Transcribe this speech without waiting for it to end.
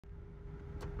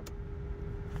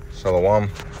Shalom.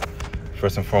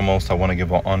 First and foremost, I want to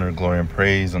give all honor, glory, and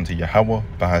praise unto Yahweh,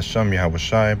 Bahashem, Yahweh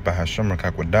Shai, Bahashem,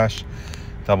 Rakakwadash.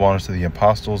 Double honors to the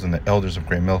apostles and the elders of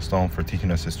Great Millstone for teaching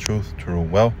us His truth to rule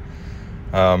well.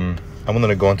 I wanted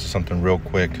to go into something real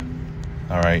quick.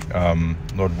 All right.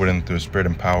 Lord willing, through the spirit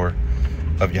and power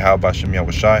of Yahweh, Bahashem,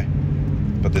 Yahweh Shai.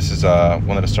 But this is,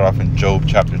 wanted to start off in Job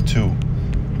chapter 2. All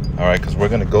right, because we're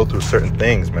going to go through certain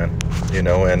things, man,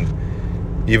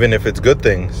 and even if it's good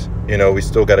things, we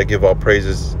still got to give all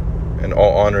praises and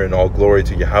all honor and all glory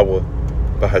to Yahweh,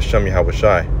 Bahashem, Yahweh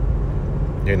Shai,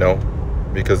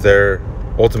 because they're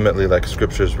ultimately, like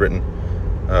scripture is written,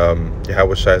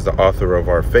 Yahweh Shai is the author of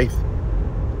our faith,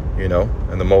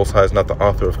 and the Most High is not the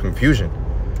author of confusion,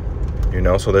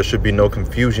 so there should be no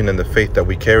confusion in the faith that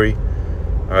we carry.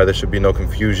 There should be no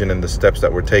confusion in the steps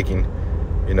that we're taking,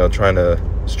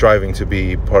 striving to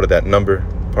be part of that number,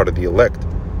 part of the elect.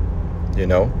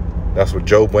 That's what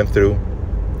Job went through,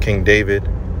 King David,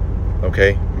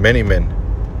 okay, many men,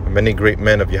 many great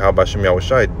men of Yahweh Bashem Yahweh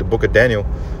Shai. The book of Daniel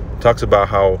talks about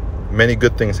how many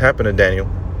good things happen to Daniel,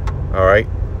 all right,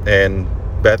 and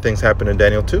bad things happen to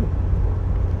Daniel too,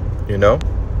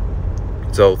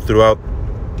 so throughout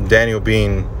Daniel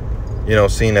being,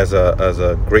 seen as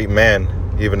a great man,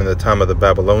 even in the time of the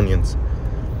Babylonians,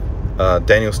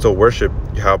 Daniel still worshiped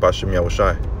Yahweh Bashem Yahweh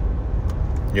Shai.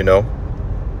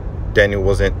 Daniel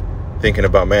wasn't thinking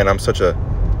about, man, I'm such a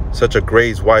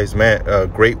great wise man,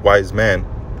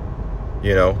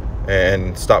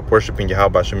 and stopped worshiping Yahweh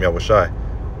Bashem Yahweh Shai.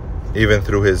 Even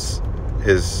through his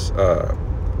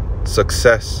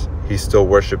success, he still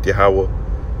worshipped Yahweh,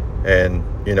 and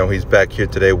he's back here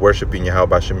today worshiping Yahweh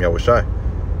Bashem Yahweh Shai.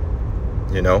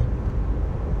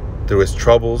 Through his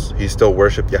troubles, he still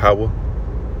worshipped Yahweh,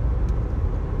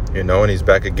 and he's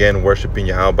back again worshiping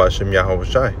Yahweh Bashem Yahweh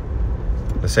Shai.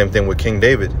 The same thing with King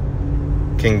David.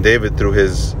 King David, through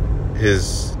his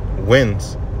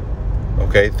wins,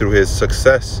 okay, through his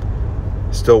success,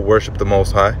 still worshiped the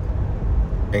Most High.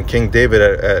 And King David,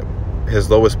 at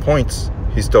his lowest points,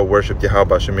 he still worshipped Yahweh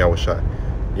Bashem Yahweh Shai.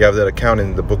 You have that account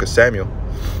in the book of Samuel,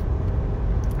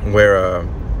 where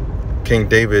King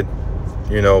David,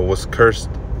 was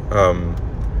cursed,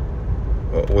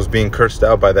 was being cursed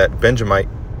out by that Benjamite,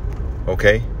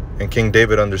 okay? And King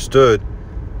David understood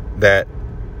that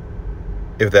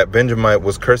if that Benjamite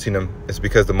was cursing him, it's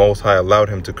because the Most High allowed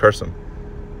him to curse him.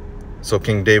 So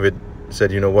King David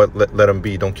said, you know what, let him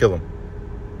be, don't kill him,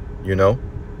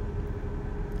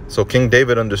 So King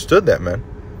David understood that, man.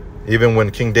 Even when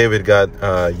King David got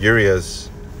Uriah's,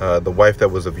 the wife that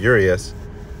was of Uriah's,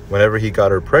 whenever he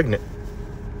got her pregnant,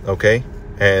 okay,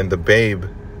 and the babe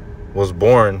was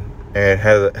born and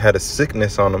had a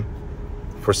sickness on him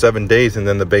for 7 days, and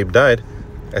then the babe died.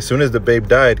 As soon as the babe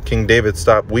died, King David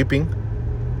stopped weeping,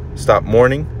 stopped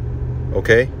mourning,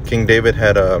 okay? King David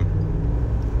had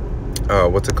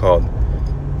what's it called?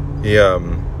 He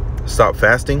stopped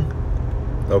fasting,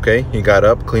 okay? He got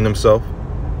up, cleaned himself,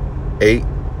 ate,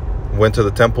 went to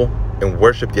the temple, and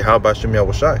worshipped Yahweh Bashem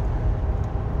Yahweh Shai.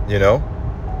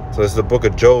 So this is the book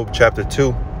of Job, chapter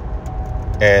 2,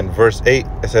 and verse 8.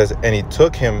 It says, and he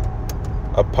took him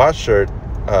a potsherd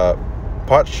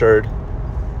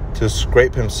to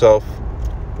scrape himself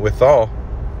withal,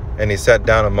 and he sat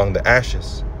down among the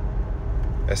ashes.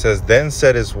 It says, then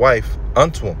said his wife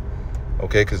unto him,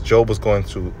 okay, because Job was going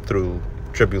through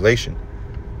tribulation,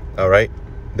 all right.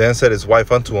 Then said his wife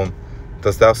unto him,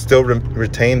 dost thou still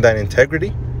retain thine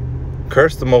integrity?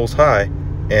 Curse the Most High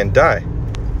and die.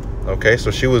 Okay,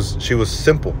 so she was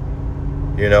simple,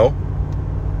 and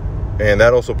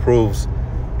that also proves,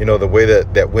 the way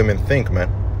that women think, man.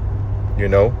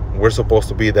 We're supposed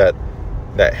to be that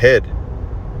head,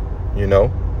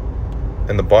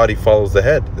 and the body follows the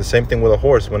head. The same thing with a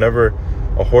horse. Whenever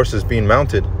a horse is being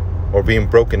mounted or being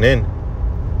broken in,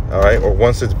 all right, or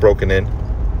once it's broken in,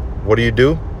 what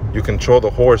do? You control the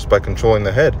horse by controlling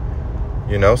the head,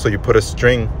 so you put a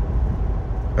string,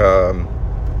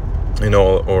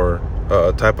 or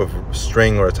a type of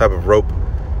string or a type of rope,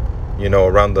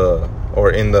 around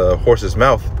in the horse's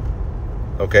mouth,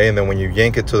 okay, and then when you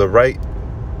yank it to the right,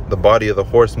 the body of the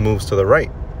horse moves to the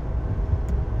right.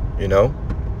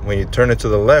 When you turn it to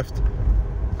the left,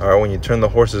 or when you turn the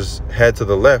horse's head to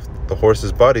the left, the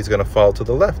horse's body is going to fall to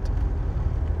the left.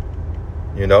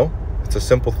 It's a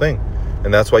simple thing.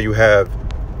 And that's why you have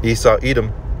Esau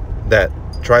Edom that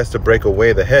tries to break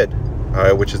away the head, all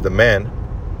right, which is the man,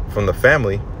 from the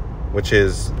family, which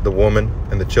is the woman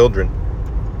and the children,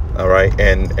 all right,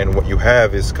 and what you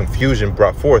have is confusion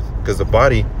brought forth, because the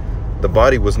body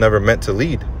was never meant to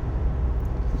lead.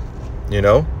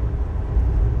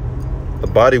 The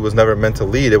body was never meant to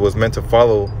lead. It was meant to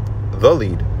follow the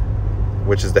lead.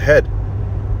 which is the head.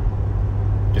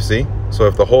 You see? So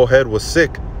if the whole head was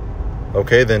sick,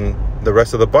 okay, then the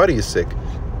rest of the body is sick.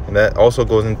 And that also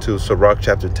goes into Sirach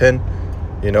chapter 10,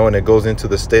 you know, and it goes into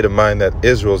the state of mind that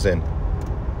Israel's in.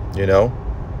 You know,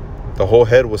 the whole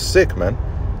head was sick, man.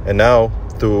 And now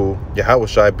through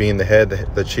Yahawashi being the head,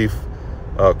 the chief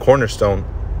cornerstone,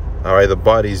 all right, the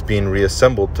body's being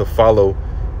reassembled to follow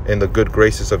in the good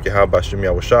graces of Yahweh Bashem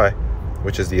Yahawashi,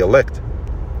 which is the elect.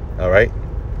 All right.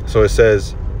 So it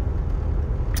says,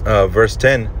 verse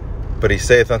 10, but he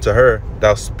saith unto her,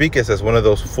 thou speakest as one of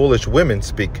those foolish women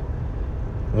speak.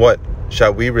 What?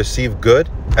 Shall we receive good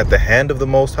at the hand of the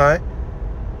Most High?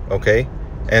 Okay.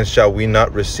 And shall we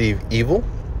not receive evil?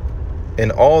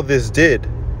 And all this did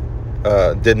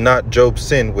not Job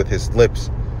sin with his lips?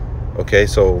 Okay.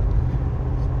 So,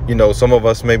 you know, some of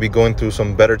us may be going through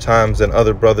some better times than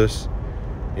other brothers.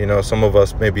 You know, some of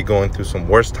us may be going through some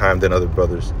worse time than other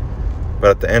brothers.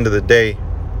 But at the end of the day,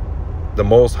 the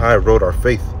Most High wrote our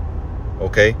faith.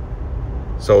 Okay.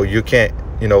 So you can't,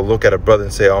 you know, look at a brother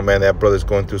and say, oh man, that brother's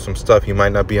going through some stuff, he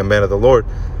might not be a man of the Lord,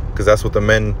 because that's what the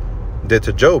men did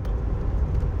to Job.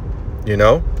 You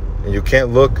know, and you can't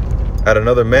look at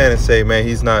another man and say, man,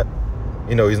 he's not,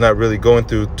 you know, he's not really going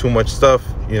through too much stuff,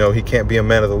 you know, he can't be a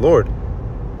man of the Lord.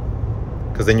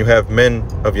 Because then you have men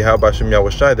of Yahweh Bashem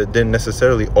Yahawashi that didn't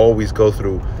necessarily always go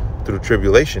through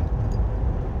tribulation.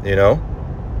 You know,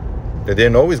 they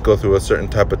didn't always go through a certain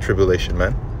type of tribulation,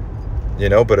 man. You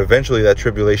know, but eventually that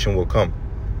tribulation will come.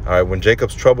 All right, when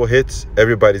Jacob's trouble hits,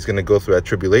 everybody's going to go through that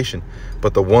tribulation.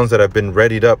 But the ones that have been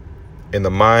readied up in the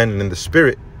mind and in the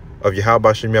spirit of Yahweh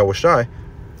Bashem Yahawashi,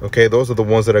 okay, those are the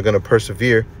ones that are going to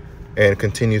persevere and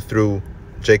continue through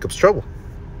Jacob's trouble.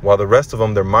 While the rest of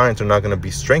them, their minds are not going to be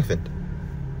strengthened.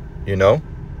 You know?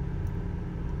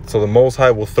 So the Most High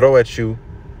will throw at you,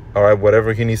 all right,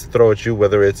 whatever he needs to throw at you,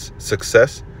 whether it's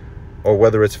success or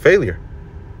whether it's failure.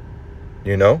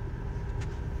 You know?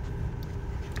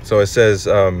 So it says,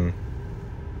 let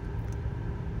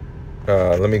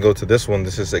me go to this one.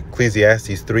 This is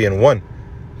Ecclesiastes 3:1.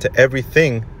 To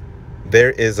everything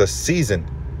there is a season.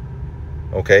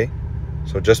 Okay?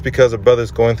 So just because a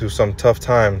brother's going through some tough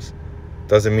times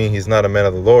doesn't mean he's not a man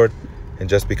of the Lord. And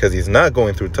just because he's not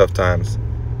going through tough times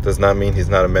does not mean he's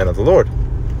not a man of the Lord.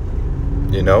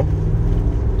 You know?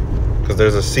 Because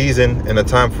there's a season and a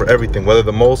time for everything. Whether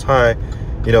the Most High,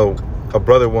 you know, a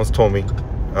brother once told me,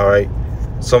 all right,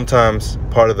 sometimes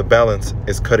part of the balance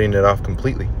is cutting it off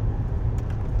completely.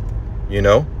 You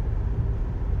know?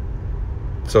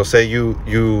 So say you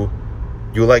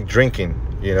like drinking,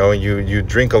 you know, and you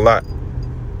drink a lot.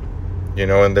 You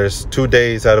know, and there's 2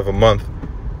 days out of a month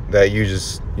that you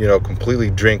just, you know, completely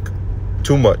drink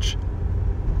too much.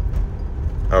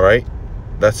 All right?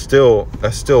 That's still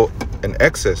an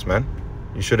excess, man.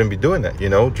 You shouldn't be doing that, you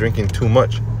know, drinking too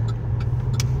much.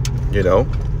 You know?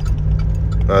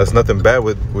 There's nothing bad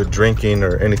with drinking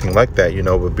or anything like that, you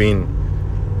know, but being,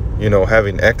 you know,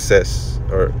 having excess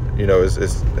or, you know,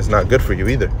 is not good for you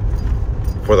either.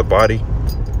 For the body,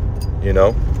 you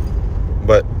know.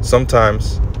 But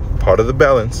sometimes part of the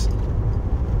balance,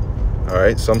 all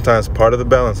right, sometimes part of the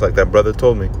balance, like that brother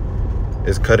told me,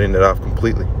 is cutting it off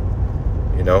completely,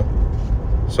 you know.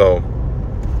 So,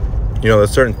 you know,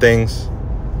 there's certain things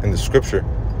in the scripture,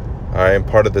 all right, and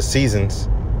part of the seasons,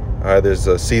 there's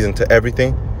a season to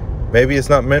everything. Maybe it's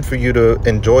not meant for you to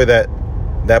enjoy that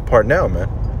part now, man.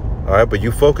 All right, but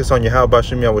you focus on Yahweh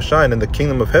Bashem Yahawashi and in the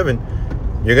kingdom of heaven,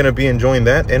 you're going to be enjoying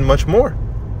that and much more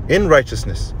in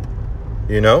righteousness,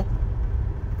 you know.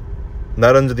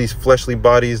 Not under these fleshly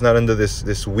bodies, not under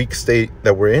this weak state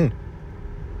that we're in.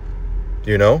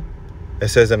 You know? It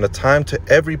says, in a time to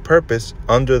every purpose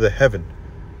under the heaven.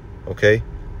 Okay?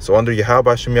 So under Yahweh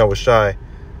Bashem Yahawashi,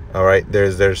 all right,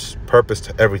 there's purpose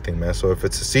to everything, man. So if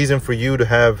it's a season for you to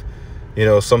have, you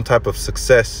know, some type of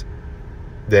success,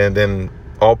 then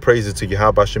all praises to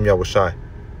Yahweh Bashem Yahawashi.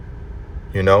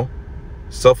 You know?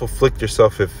 Self-afflict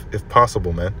yourself if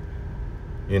possible, man.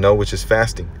 You know, which is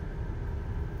fasting.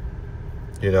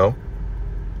 You know,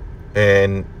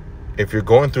 and if you're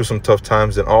going through some tough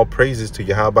times, then all praises to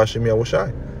Yahweh Bashem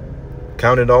Yahawashi.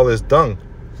 Count it all as dung.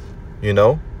 You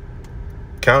know,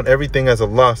 count everything as a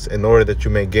loss in order that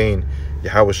you may gain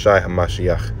Yahawashi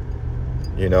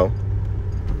HaMashiach. You know,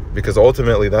 because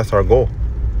ultimately that's our goal.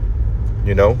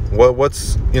 You know,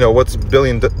 what's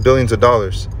billions of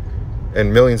dollars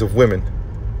and millions of women,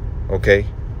 okay,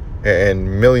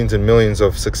 and millions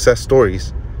of success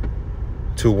stories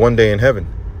to one day in heaven?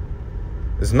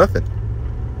 It's nothing.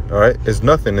 All right, it's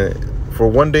nothing for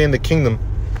one day in the kingdom.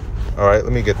 All right,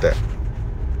 let me get that.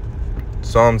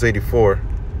 Psalms 84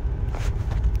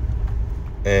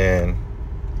 and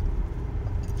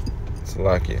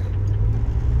Salakia.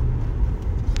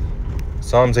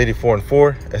 Psalms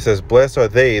 84:4, it says, blessed are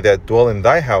they that dwell in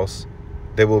thy house,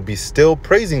 they will be still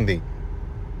praising thee.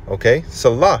 Okay,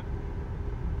 Salah.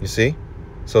 You see?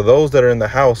 So those that are in the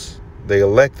house, the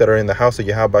elect that are in the house of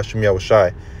Yahweh Bashem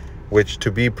Yahushai, which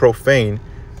to be profane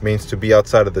means to be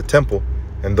outside of the temple,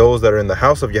 and those that are in the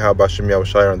house of Yahweh Bashem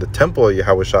Yahushai are in the temple of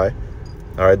Yahushai,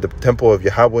 all right, the temple of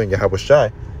Yahweh and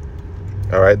Yahushai,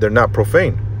 all right, they're not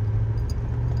profane,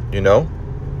 you know?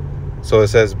 So it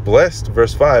says, blessed,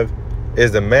 verse 5,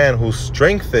 is the man whose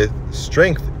strength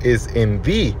is in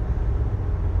thee.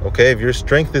 Okay, if your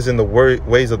strength is in the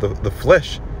ways of the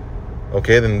flesh,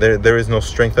 okay, then there is no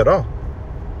strength at all.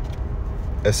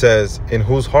 It says, in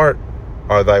whose heart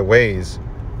are thy ways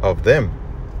of them,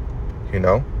 you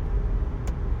know?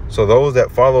 So those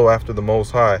that follow after the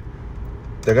Most High,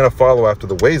 they're going to follow after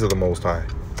the ways of the Most High,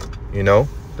 you know?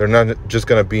 They're not just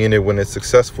going to be in it when it's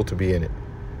successful to be in it.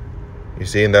 You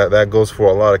see, and that goes for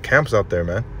a lot of camps out there,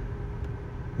 man.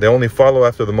 They only follow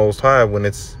after the Most High when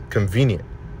it's convenient,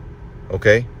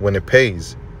 okay? When it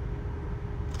pays,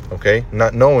 okay?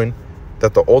 Not knowing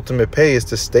that the ultimate pay is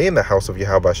to stay in the house of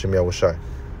Yahweh Hashem Yahushai.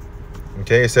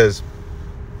 Okay, it says,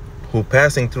 who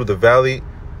passing through the valley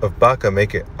of Baca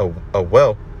make it a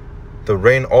well, the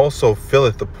rain also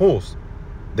filleth the pools.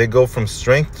 They go from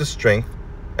strength to strength.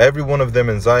 Every one of them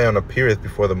in Zion appeareth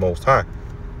before the Most High.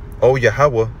 O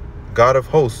Yahweh, God of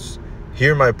hosts,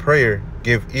 hear my prayer.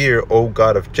 Give ear, O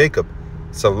God of Jacob.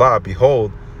 Salah,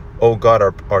 behold, O God,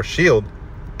 our shield,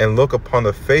 and look upon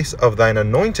the face of thine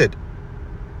anointed.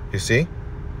 You see?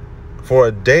 For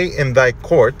a day in thy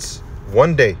courts,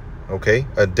 one day, okay?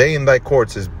 A day in thy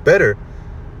courts is better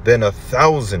than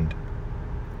 1,000.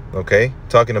 Okay?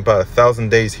 Talking about 1,000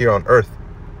 days here on earth.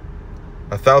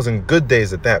 1,000 good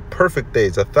days at that. Perfect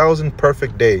days. 1,000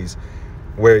 perfect days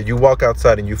where you walk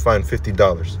outside and you find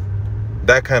 $50.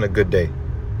 That kind of good day.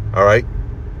 All right?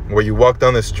 Where you walk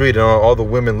down the street and all the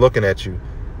women looking at you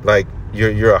like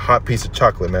you're a hot piece of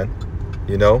chocolate, man.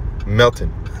 You know?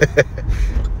 Melting.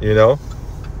 You know?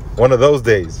 One of those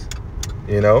days.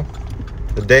 You know?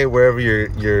 The day wherever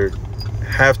your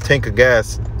half tank of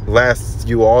gas lasts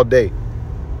you all day.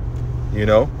 You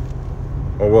know?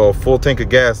 Or well, a full tank of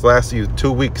gas lasts you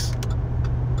 2 weeks.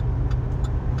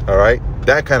 All right?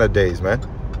 That kind of days, man.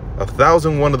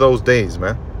 1,001 of those days,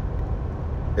 man.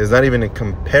 Is not even in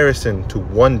comparison to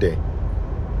one day.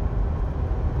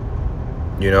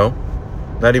 You know?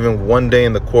 Not even one day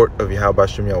in the court of Yahweh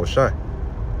Hashem Yahushai.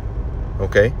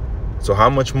 Okay? So how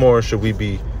much more should we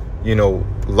be, you know,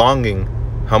 longing?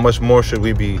 How much more should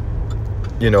we be,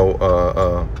 you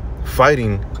know,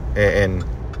 fighting and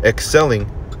excelling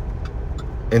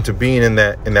into being in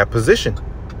that position?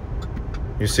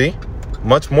 You see?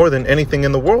 Much more than anything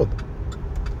in the world.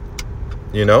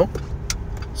 You know?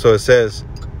 So it says,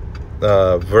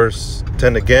 verse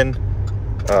 10 again,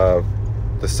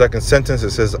 the second sentence,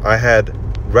 it says, I had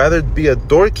rather be a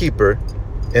doorkeeper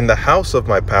in the house of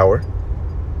my power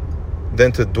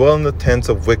than to dwell in the tents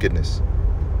of wickedness.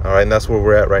 All right, and that's where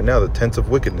we're at right now, the tents of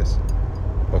wickedness.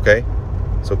 Okay?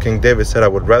 So King David said, I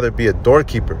would rather be a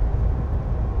doorkeeper.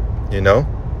 You know?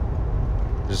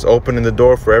 Just opening the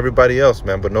door for everybody else,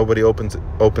 man, but nobody opens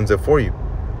it for you.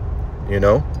 You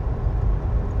know?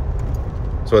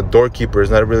 So a doorkeeper is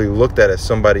not really looked at as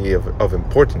somebody of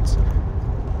importance.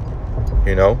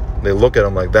 You know? They look at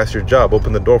him like, that's your job,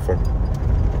 open the door for me.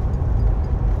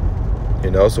 You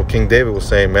know? So King David was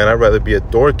saying, man, I'd rather be a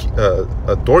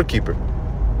doorkeeper,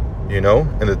 you know,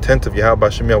 in the tent of Yahweh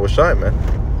Hashem Yahushai, man,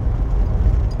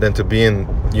 than to be in,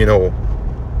 you know,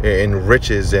 in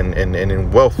riches and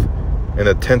in wealth, in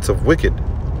the tents of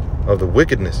the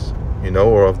wickedness, you know,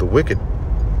 or of the wicked.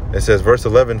 It says, verse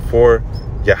 11, for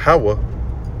Yahweh,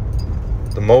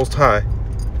 the Most High,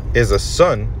 is a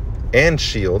sun and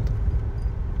shield.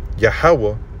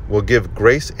 Yahweh will give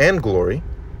grace and glory.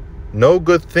 No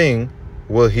good thing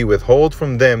will he withhold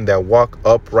from them that walk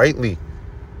uprightly.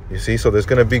 You see, so there's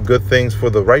going to be good things for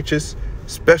the righteous,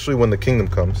 especially when the kingdom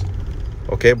comes.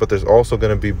 Okay, but there's also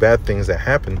going to be bad things that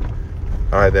happen,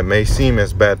 all right, that may seem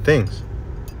as bad things.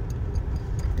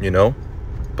 You know,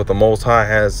 but the Most High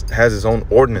has his own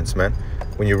ordinance, man.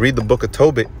 When you read the book of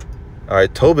Tobit, all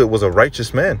right, Tobit was a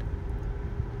righteous man.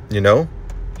 You know,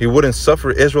 he wouldn't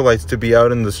suffer Israelites to be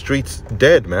out in the streets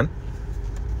dead, man.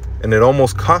 And it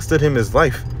almost costed him his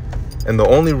life. And the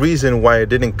only reason why it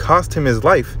didn't cost him his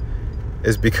life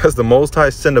is because the Most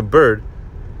High sent a bird,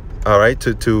 all right,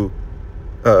 to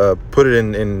put it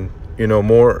in you know,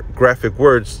 more graphic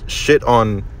words, shit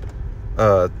on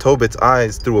Tobit's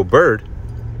eyes through a bird,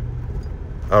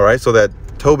 all right, so that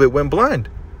Tobit went blind.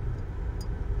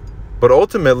 But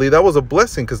ultimately, that was a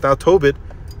blessing, because now Tobit,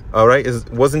 all right,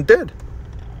 wasn't dead.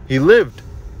 He lived,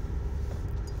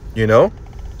 you know?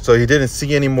 So he didn't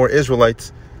see any more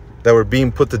Israelites that were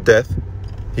being put to death.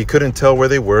 He couldn't tell where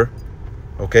they were.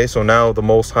 Okay, so now the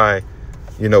Most High,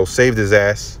 you know, saved his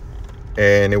ass,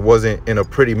 and it wasn't in a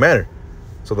pretty manner.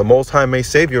 So the Most High may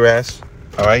save your ass,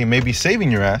 all right? He may be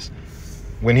saving your ass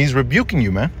when he's rebuking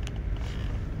you, man.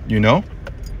 You know?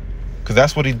 Because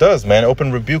that's what he does, man.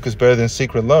 Open rebuke is better than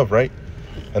secret love, right?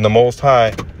 And the Most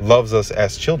High loves us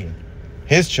as children,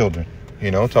 his children. You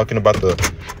know, talking about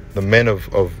the men of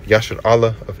Yashar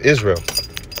Allah of Israel.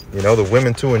 You know, the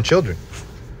women too and children.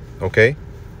 Okay?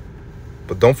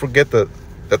 But don't forget that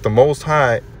the Most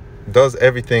High does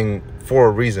everything for a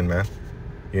reason, man.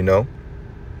 You know?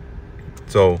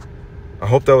 So, I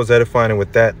hope that was edifying. And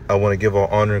with that, I want to give all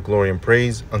honor, glory, and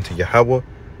praise unto Yahweh.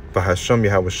 Bahasham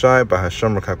Yahweh Shai,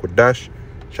 Bahasham Rakakwadash.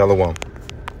 Shalom.